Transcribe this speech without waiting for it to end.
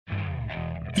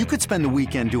You could spend the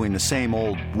weekend doing the same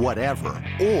old whatever,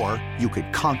 or you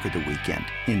could conquer the weekend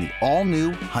in the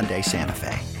all-new Hyundai Santa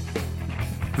Fe.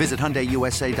 Visit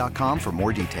HyundaiUSA.com for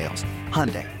more details.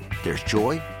 Hyundai, there's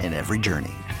joy in every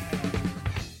journey.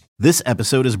 This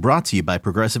episode is brought to you by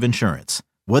Progressive Insurance.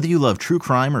 Whether you love true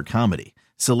crime or comedy,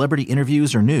 celebrity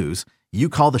interviews or news, you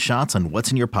call the shots on what's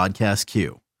in your podcast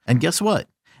queue. And guess what?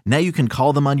 Now you can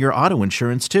call them on your auto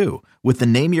insurance too with the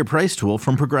Name Your Price tool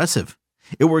from Progressive.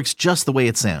 It works just the way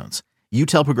it sounds. You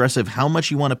tell Progressive how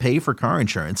much you want to pay for car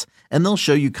insurance, and they'll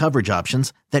show you coverage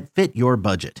options that fit your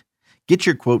budget. Get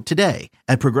your quote today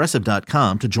at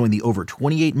Progressive.com to join the over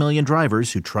 28 million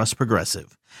drivers who trust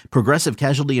Progressive. Progressive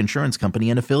Casualty Insurance Company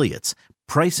and Affiliates.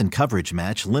 Price and coverage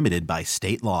match limited by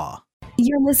state law.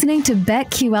 You're listening to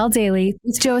BetQL Daily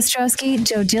with Joe Ostrowski,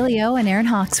 Joe Gilio, and Aaron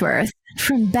Hawksworth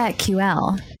from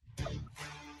BetQL.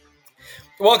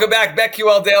 Welcome back,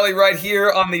 BetQL Daily, right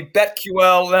here on the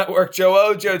BetQL Network. Joe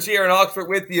O, Joe G, Aaron Hawksworth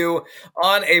with you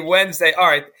on a Wednesday. All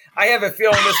right, I have a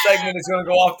feeling this segment is going to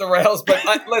go off the rails, but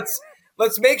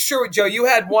let's make sure, Joe, you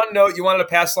had one note you wanted to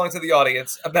pass along to the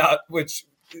audience about which,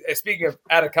 speaking of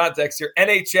out of context here,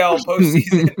 NHL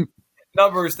postseason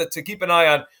numbers to keep an eye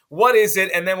on. What is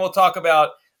it? And then we'll talk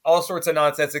about all sorts of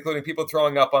nonsense, including people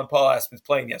throwing up on Paul Aspen's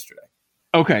playing yesterday.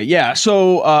 Okay, yeah.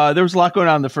 So there was a lot going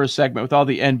on in the first segment with all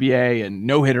the NBA and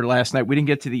no-hitter last night. We didn't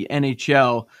get to the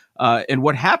NHL and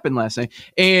what happened last night.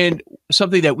 And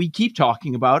something that we keep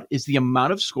talking about is the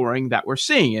amount of scoring that we're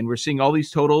seeing. And we're seeing all these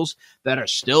totals that are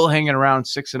still hanging around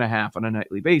 6.5 on a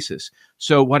nightly basis.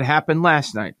 So what happened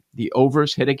last night? The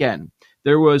overs hit again.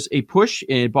 There was a push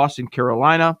in Boston,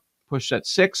 Carolina, pushed at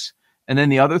 6. And then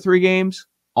the other 3 games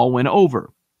all went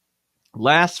over.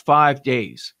 Last 5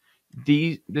 days.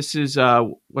 This is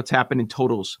what's happened in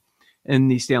totals in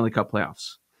the Stanley Cup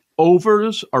playoffs.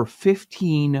 Overs are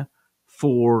 15-4-1.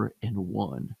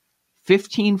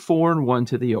 15-4-1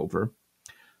 to the over.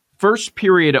 First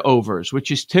period overs,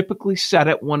 which is typically set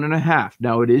at 1.5.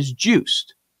 Now it is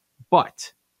juiced,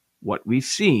 but what we've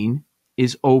seen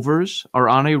is overs are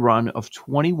on a run of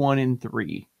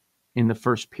 21-3 in the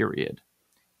first period.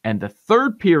 And the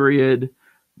third period,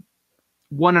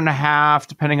 1.5,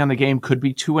 depending on the game, could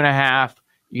be 2.5.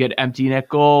 You get empty net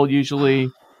goal usually.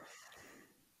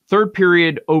 Third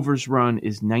period overs run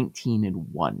is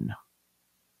 19-1.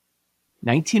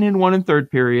 19-1 in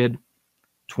third period,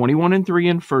 21-3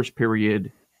 in first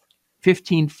period,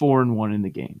 15-4-1 in the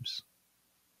games.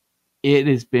 It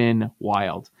has been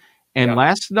wild. And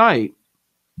last night,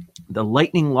 the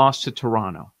Lightning lost to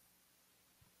Toronto.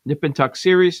 Nip and tuck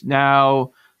series.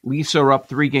 Now Leafs are up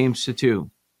 3-2.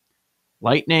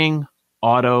 Lightning,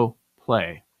 auto,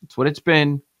 play. That's what it's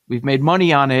been. We've made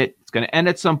money on it. It's going to end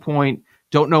at some point.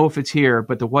 Don't know if it's here,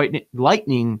 but the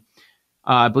Lightning,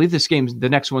 I believe the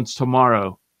next one's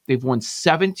tomorrow. They've won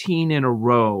 17 in a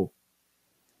row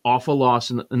off a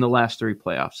loss in the last 3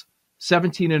 playoffs.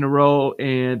 17 in a row,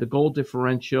 and the goal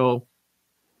differential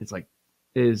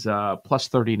is plus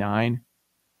 39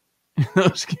 in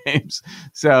those games.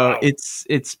 So wow.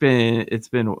 It's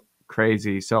been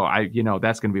crazy. So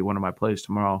that's going to be one of my plays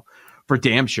tomorrow for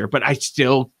damn sure. But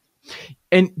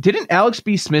and didn't Alex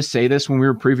B. Smith say this when we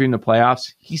were previewing the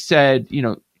playoffs? He said,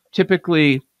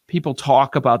 typically people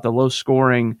talk about the low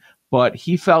scoring, but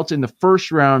he felt in the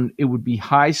first round it would be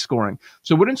high scoring.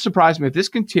 So it wouldn't surprise me if this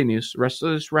continues the rest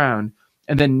of this round,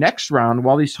 and then next round,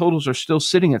 while these totals are still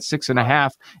sitting at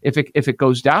 6.5, if it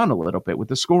goes down a little bit with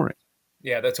the scoring.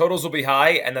 Yeah, the totals will be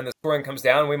high, and then the scoring comes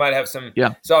down. We might have some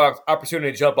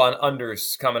opportunity to jump on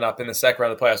unders coming up in the second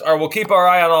round of the playoffs. All right, we'll keep our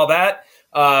eye on all that.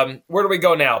 Where do we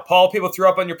go now? Paul, people threw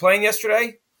up on your plane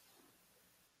yesterday?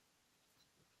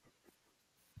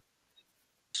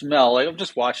 Smell. I'm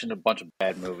just watching a bunch of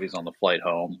bad movies on the flight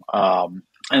home.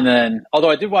 And then, although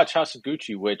I did watch House of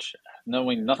Gucci, which,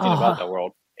 knowing nothing about that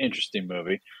world, interesting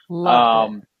movie.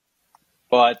 Loved it.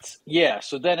 But yeah,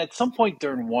 so then at some point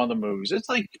during one of the movies, it's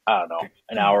like, I don't know,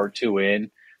 an hour or 2 in,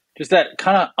 just that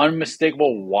kind of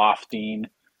unmistakable wafting,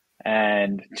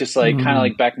 and just kind of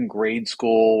like back in grade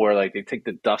school where they take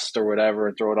the dust or whatever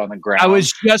and throw it on the ground. I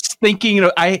was just thinking,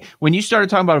 when you started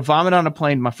talking about a vomit on a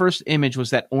plane, my first image was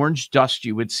that orange dust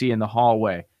you would see in the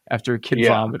hallway after a kid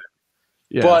vomited.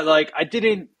 Yeah. But I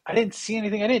didn't see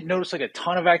anything. I didn't notice a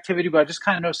ton of activity, but I just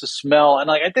kind of noticed the smell, and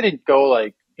I didn't go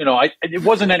it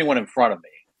wasn't anyone in front of me.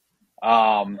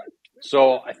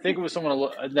 So I think it was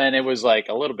someone, and then it was a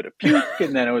little bit of puke,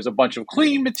 and then it was a bunch of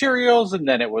clean materials, and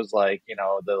then it was the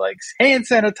hand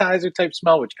sanitizer type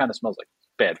smell, which kind of smells like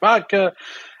bad vodka.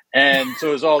 And so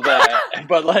it was all that,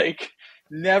 but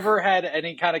never had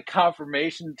any kind of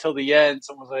confirmation until the end.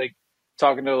 Someone was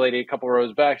talking to a lady a couple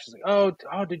rows back. She's like,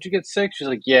 oh, did you get sick? She's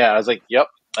like, yeah. I was like, yep.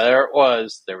 There it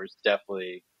was. There was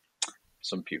definitely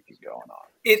some puking going on.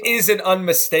 It is an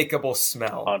unmistakable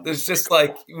smell. There's just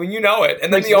like when you know it,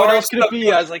 and then Like, the what orange else could it stuff.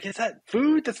 be? I was like, is that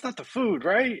food? That's not the food,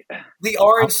 right? The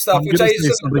orange stuff, I'm which gonna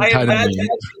say something kinda mean.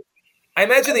 I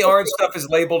imagine the orange stuff is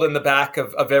labeled in the back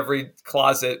of every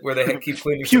closet where they keep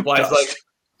cleaning supplies. dust. Like,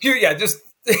 yeah, just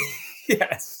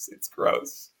yes, it's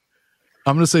gross.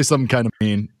 I'm going to say something kind of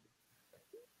mean.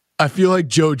 I feel like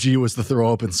Joe G was the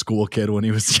throw up in school kid when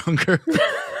he was younger.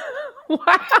 Wow.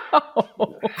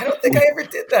 I don't think I ever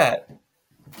did that.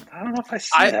 I don't know if I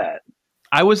see that.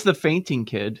 I was the fainting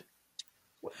kid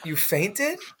You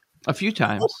fainted? a few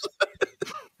times.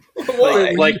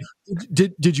 Why? Like,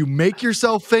 Did you make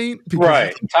yourself faint? Because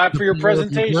right. Time for your more of your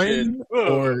presentation. brain?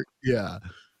 Or yeah.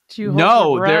 Do you hold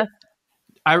No, your breath?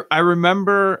 I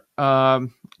remember a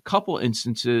couple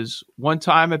instances. One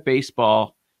time at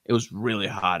baseball, it was really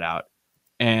hot out,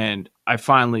 and I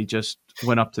finally just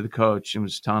went up to the coach and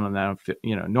was telling him that,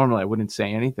 normally I wouldn't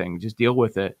say anything, just deal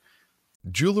with it.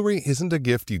 Jewelry isn't a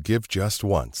gift you give just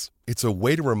once. It's a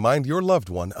way to remind your loved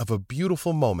one of a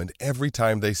beautiful moment every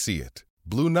time they see it.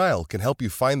 Blue Nile can help you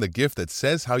find the gift that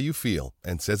says how you feel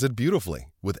and says it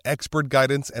beautifully, with expert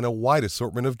guidance and a wide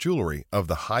assortment of jewelry of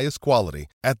the highest quality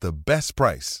at the best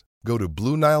price. Go to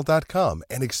BlueNile.com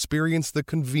and experience the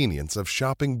convenience of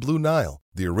shopping Blue Nile,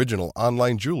 the original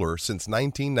online jeweler since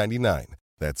 1999.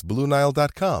 That's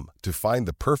BlueNile.com to find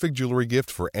the perfect jewelry gift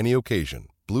for any occasion.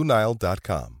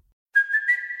 BlueNile.com.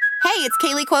 Hey, it's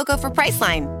Kaylee Cuoco for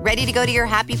Priceline. Ready to go to your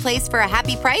happy place for a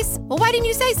happy price? Well, why didn't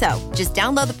you say so? Just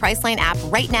download the Priceline app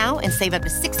right now and save up to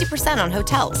 60% on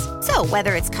hotels. So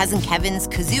whether it's Cousin Kevin's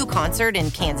Kazoo Concert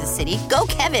in Kansas City, go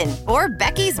Kevin, or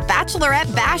Becky's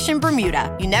Bachelorette Bash in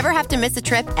Bermuda, you never have to miss a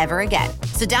trip ever again.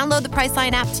 So download the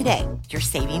Priceline app today. Your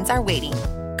savings are waiting.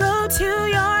 Go to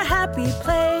your happy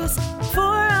place for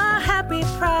a happy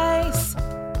price.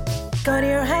 Go to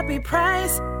your happy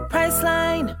price,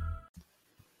 Priceline.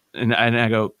 And I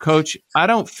go, Coach, I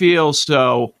don't feel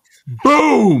so.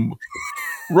 Boom!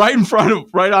 Right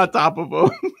on top of him.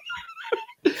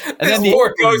 And then the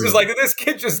poor coach is like, did this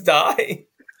kid just die?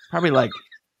 Probably like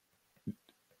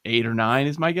 8 or 9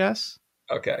 is my guess.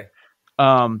 Okay.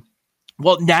 Well,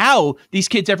 now these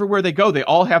kids, everywhere they go, they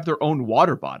all have their own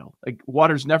water bottle. Like,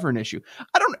 water's never an issue.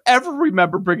 I don't ever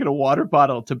remember bringing a water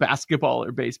bottle to basketball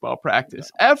or baseball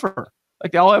practice, ever.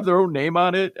 Like, they all have their own name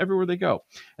on it everywhere they go.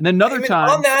 And then another time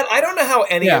on that, I don't know how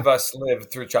any of us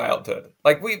lived through childhood.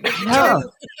 Like we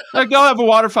like they'll have a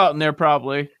water fountain there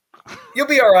probably. You'll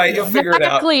be all right. You'll figure it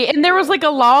out. Exactly. And there was like a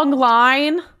long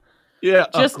line. Yeah,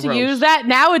 just to use that.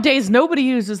 Nowadays, nobody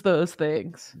uses those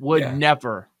things. Would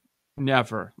never.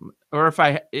 Or if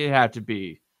it had to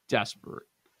be desperate.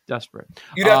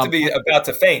 You'd have to be about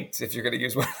to faint if you're going to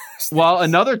use one. Well,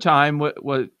 another time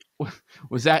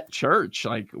was at church.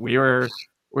 Like we were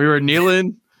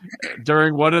kneeling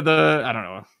during one of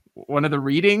the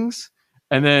readings,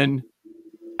 and then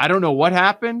I don't know what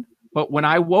happened, but when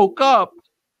I woke up,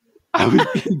 I was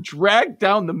being dragged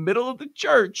down the middle of the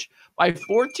church by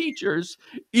 4 teachers.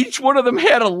 Each one of them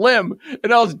had a limb,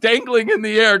 and I was dangling in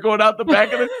the air going out the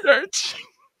back of the church.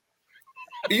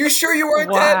 Are you sure you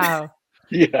weren't dead?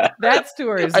 Yeah. That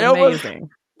story is amazing.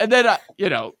 And then,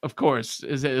 of course,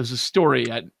 it was a story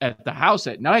at the house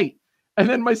at night. And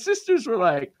then my sisters were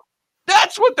like,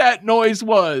 that's what that noise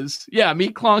was. Yeah, me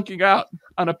clonking out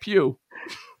on a pew.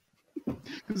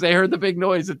 Because they heard the big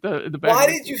noise at the back. Why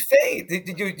did you faint? Did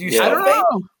you I don't faint?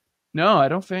 know. No, I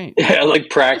don't faint. Yeah, like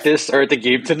practice or at the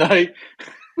game tonight.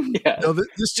 Yeah. No,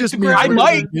 this just means I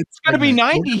might. It's going to be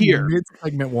 90 here.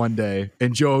 Mid-segment one day,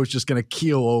 and Joe's just going to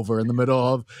keel over in the middle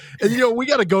of, and we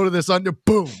got to go to this under,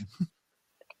 boom.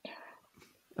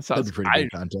 That'd be pretty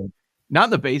good content. Not in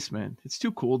the basement. It's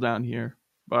too cool down here.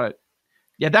 But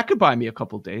yeah, that could buy me a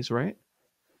couple days, right?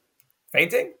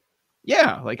 Fainting?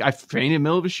 Yeah, like I faint in the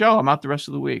middle of a show. I'm out the rest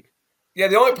of the week. Yeah,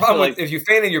 the only problem with if you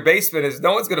faint in your basement is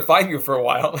no one's going to find you for a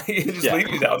while. You just leave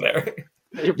you down there.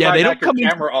 Yeah, they don't come your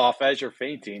camera off as you're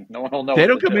fainting. No one will know. They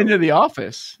don't come into the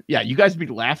office. Yeah, you guys be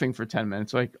laughing for 10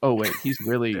 minutes. Like, oh wait, he's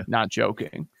really not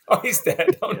joking. Oh, he's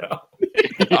dead. Oh no.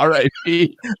 All right,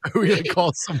 we gonna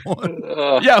call someone.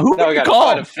 Yeah, who would we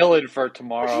call? To fill in for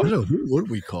tomorrow. I don't know, who would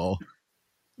we call?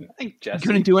 I think Jesse.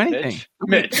 Couldn't do anything.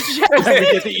 Mitch. We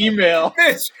get the email.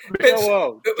 Mitch.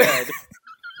 Whoa.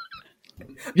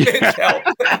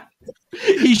 Yeah.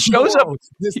 He shows up.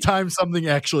 This time something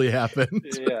actually happened.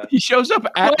 Yeah. He shows up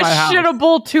at my house.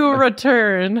 Questionable to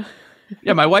return.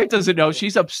 Yeah, my wife doesn't know.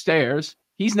 She's upstairs.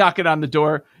 He's knocking on the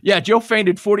door. Yeah, Joe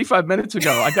fainted 45 minutes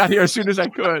ago. I got here as soon as I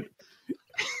could.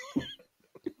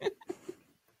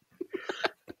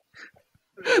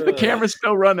 The camera's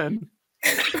still running.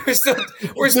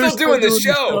 we're still doing the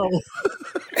show.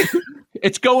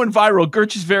 It's going viral.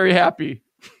 Gertch is very happy.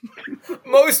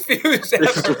 Most views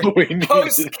ever.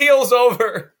 Post keels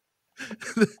over.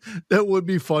 That would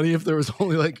be funny if there was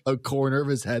only like a corner of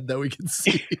his head that we could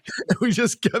see, and we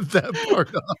just kept that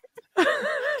part up.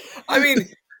 I mean,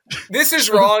 this is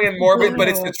wrong and morbid, but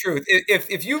it's the truth.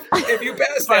 If you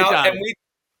passed out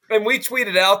and we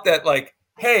tweeted out that like,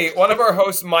 hey, one of our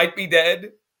hosts might be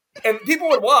dead, and people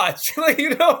would watch, like they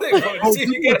would see if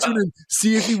you get up.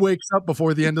 See if he wakes up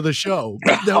before the end of the show.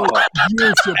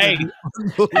 Hey.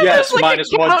 Yes,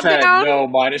 minus 110. No,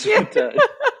 minus 110.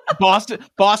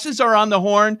 Bosses are on the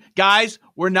horn, guys.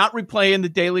 We're not replaying the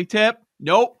daily tip.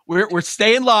 Nope, we're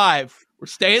staying live. We're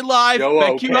staying live.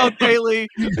 BetQL Daily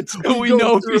until we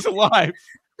know if he's alive.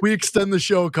 We extend the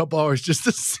show a couple hours just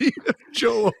to see if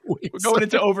Joe wakes We're going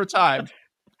into overtime.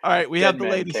 All right, we have the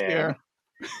latest here.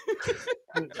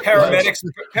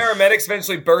 Paramedics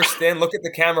eventually burst in. Look at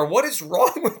the camera. What is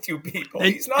wrong with you people?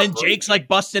 And Jake's like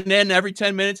busting in every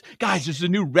 10 minutes. Guys, there's a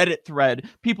new Reddit thread.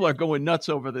 People are going nuts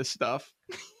over this stuff.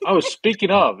 Oh, speaking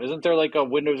of, isn't there like a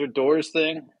windows or doors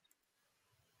thing?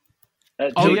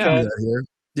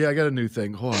 Yeah, I got a new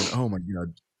thing. Hold on. Oh my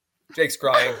God. Jake's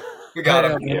crying. We got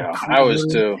him. Yeah, I was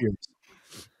too.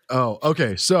 Oh,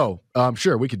 okay. So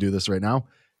sure, we could do this right now.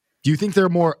 Do you think there are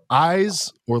more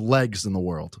eyes or legs in the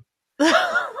world?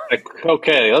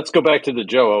 Okay, let's go back to the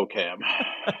Joe O-Cam.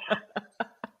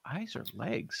 Eyes or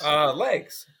legs?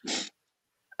 Legs.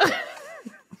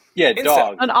 Yeah,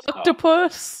 dog. An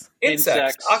octopus.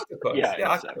 Insects. Octopus. Yeah,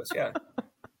 octopus. Yeah.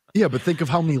 Yeah, but think of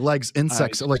how many legs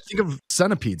insects are. Like, think of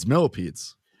centipedes,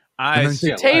 millipedes. Eyes.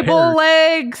 Table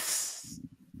legs.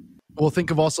 Well, think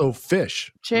of also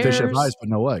fish. Chairs. Fish have eyes, but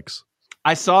no legs.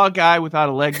 I saw a guy without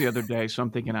a leg the other day, so I'm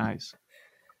thinking eyes.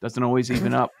 Doesn't always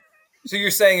even up. So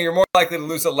you're saying you're more likely to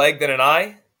lose a leg than an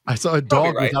eye? I saw a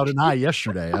dog without an eye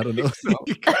yesterday. I don't know.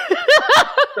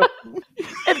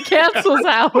 It cancels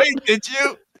out. Wait, did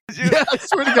you? Yeah, I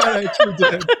swear to God, I actually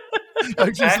did. I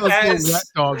actually saw a little rat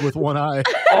dog with one eye.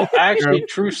 Oh, actually,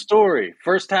 true story.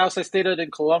 First house I stayed at in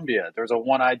Colombia, there was a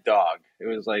one-eyed dog. It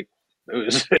was quite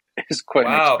an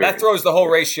experience. That throws the whole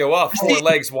ratio off. 4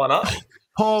 legs, 1 eye.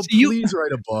 Paul, please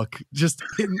write a book. Just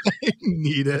I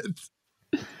need it.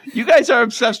 You guys are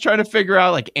obsessed trying to figure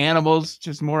out like animals,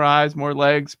 just more eyes, more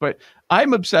legs. But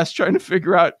I'm obsessed trying to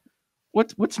figure out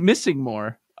what's missing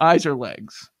more, eyes or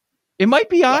legs. It might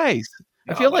be eyes.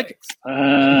 I feel like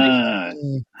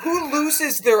who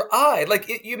loses their eye? Like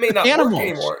you may not animals. Work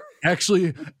anymore.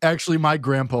 Actually, my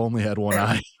grandpa only had one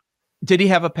eye. Did he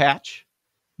have a patch?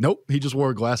 Nope, he just wore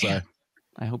a glass eye.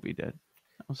 I hope he did.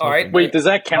 All right. Wait, does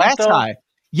that count? Though? Eye.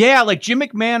 Yeah, like Jim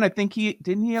McMahon. I think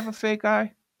didn't he have a fake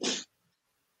eye?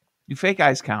 Do fake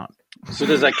eyes count? So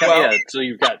does that count? Yeah. So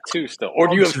you've got 2 still, or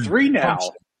do you have 3 now?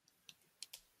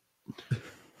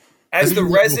 As the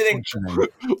resident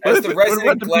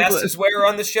glasses wearer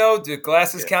on the show, do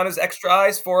glasses count as extra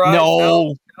eyes? 4 eyes?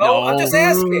 No. I'm just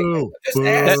asking.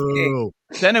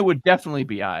 Then it would definitely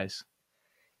be eyes.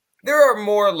 There are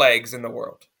more legs in the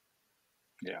world.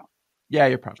 Yeah,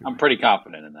 you're probably. I'm pretty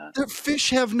confident in that. The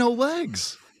fish have no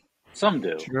legs. Some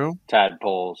do. True.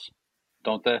 Tadpoles,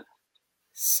 don't they?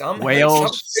 Some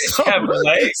whales. Some fish have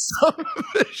legs. Some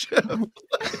fish have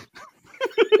legs.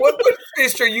 What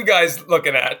fish are you guys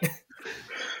looking at?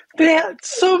 They had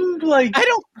some like. I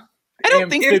don't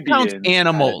think it counts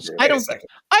animals. I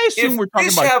assume we're talking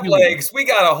about fish have humans. legs. We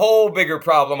got a whole bigger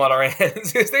problem on our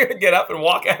hands because they're gonna get up and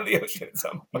walk out of the ocean at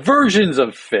some point. Versions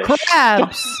of fish.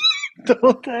 Crabs.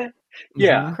 Don't they?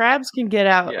 Yeah. Crabs can get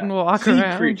out and walk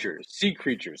around. Sea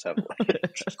creatures have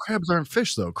legs. Crabs aren't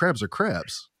fish, though. Crabs are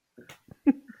crabs.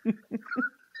 They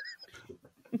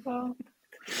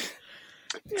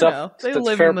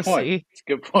live in the sea. It's a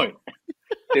good point.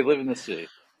 They live in the sea.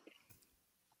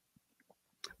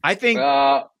 I think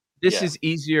this is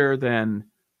easier than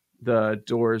the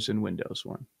doors and windows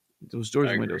one. Those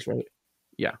doors and windows, right?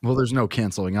 Yeah. Well, there's no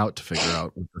canceling out to figure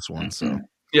out with this one, so.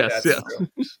 Yes.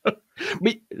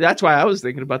 That's why I was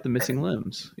thinking about the missing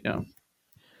limbs. Yeah.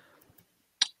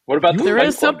 What about there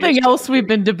is something else we've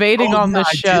been debating on this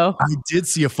show. I did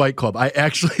see a Fight Club. I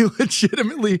actually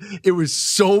legitimately, it was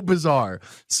so bizarre.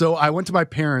 So I went to my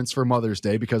parents for Mother's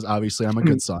Day because obviously I'm a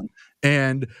good son.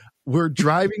 And we're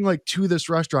driving like to this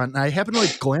restaurant and I happen to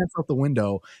like glance out the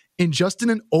window and just in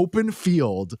an open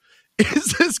field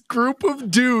is this group of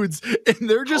dudes and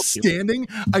they're just standing.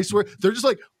 I swear, they're just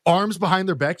like arms behind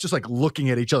their backs, just like looking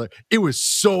at each other. It was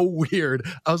so weird.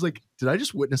 I was like, did I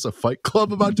just witness a Fight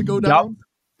Club about to go down? Yep.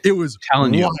 It was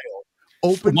telling wild.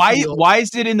 Open. Why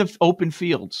is it in the open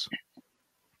fields?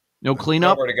 No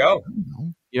cleanup. Nowhere to go.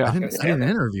 Yeah, I didn't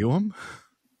interview him.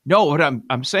 No, what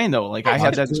I'm saying though, like I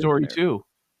had that story too.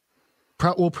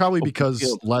 Probably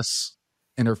because less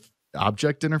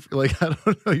object interference. Like, I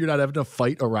don't know, you're not having to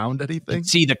fight around anything.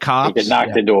 See the cops. You get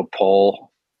knocked into a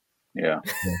pole. Yeah.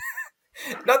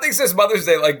 Nothing says Mother's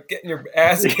Day like getting your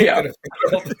ass kicked in a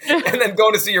field and then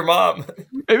going to see your mom.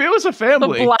 Maybe it was a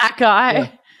family. The black eye.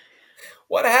 Yeah.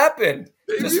 What happened?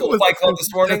 Just a little Fight Club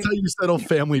this morning. That's how you settle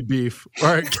family beef.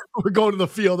 All right, we're going to the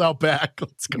field out back.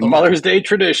 Let's go. Mother's Day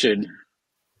tradition.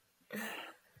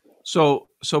 So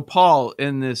Paul,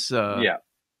 in this the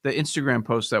Instagram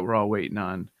post that we're all waiting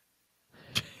on,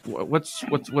 what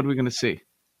are we going to see?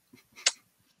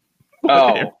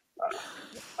 Oh.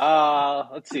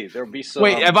 Let's see. There'll be some.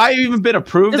 Wait, have I even been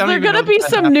approved? Is there going to be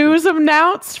some news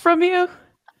announced from you?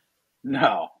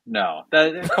 No.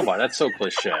 Come on, that's so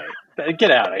cliche.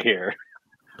 Get out of here.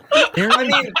 Aaron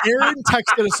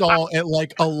texted us all at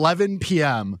like 11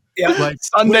 p.m. like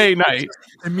Sunday night,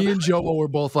 and me and Joe were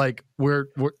both like, "We're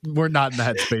not in the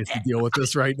headspace to deal with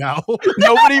this right now."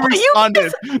 Nobody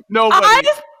responded. Nobody.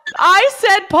 I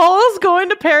said Paul's going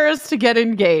to Paris to get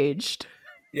engaged.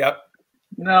 Yep.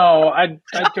 No, I'd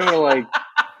go to like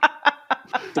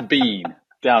the Bean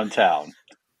downtown.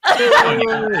 So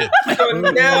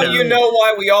now you know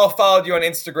why we all followed you on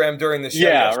Instagram during the show.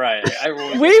 Yeah, right.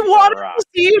 We wanted to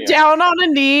see you down on a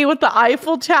knee with the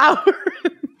Eiffel Tower.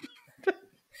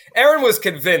 Erin was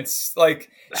convinced.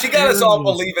 Like, she got us all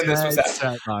believing this was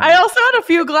happening. I also had a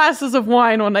few glasses of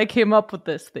wine when I came up with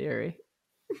this theory.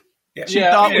 Yeah, she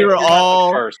thought we were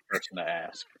all the first person to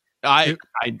ask. I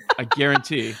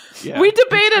guarantee. Yeah. We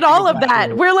debated all of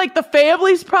that. We're like, the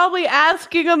family's probably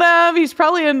asking them. He's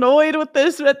probably annoyed with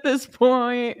this at this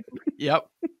point. Yep.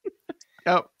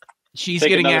 She's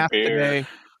getting asked beer today.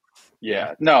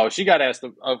 Yeah. No, she got asked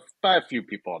by a few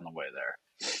people on the way there.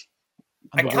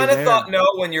 I kind of thought,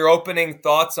 when your opening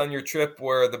thoughts on your trip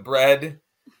were the bread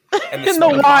and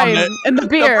the wine and the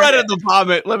beer. The bread and the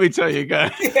vomit, let me tell you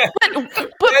guys. Yeah.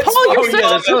 But Paul, you're such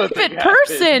a stupid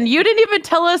person. You didn't even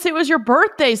tell us it was your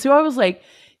birthday. So I was like,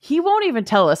 he won't even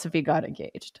tell us if he got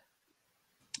engaged.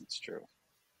 It's true.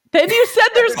 Then you said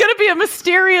there's going to be a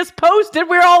mysterious post, and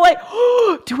we're all like,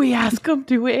 oh, do we ask him?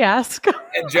 Do we ask him?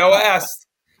 And Joe asked.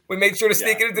 We made sure to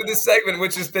sneak it into this segment,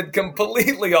 which has been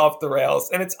completely off the rails.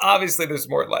 And it's obviously there's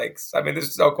more likes. I mean,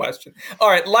 there's no question. All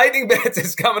right, Lightning Bets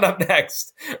is coming up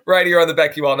next, right here on the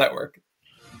BetQL Network.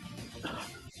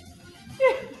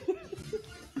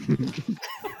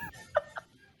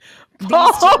 These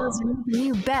shows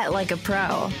you bet like a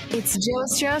pro. It's Joe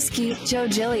Ostrowski, Joe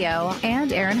Giglio,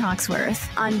 and Aaron Hawksworth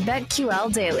on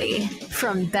BetQL Daily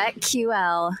from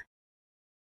BetQL.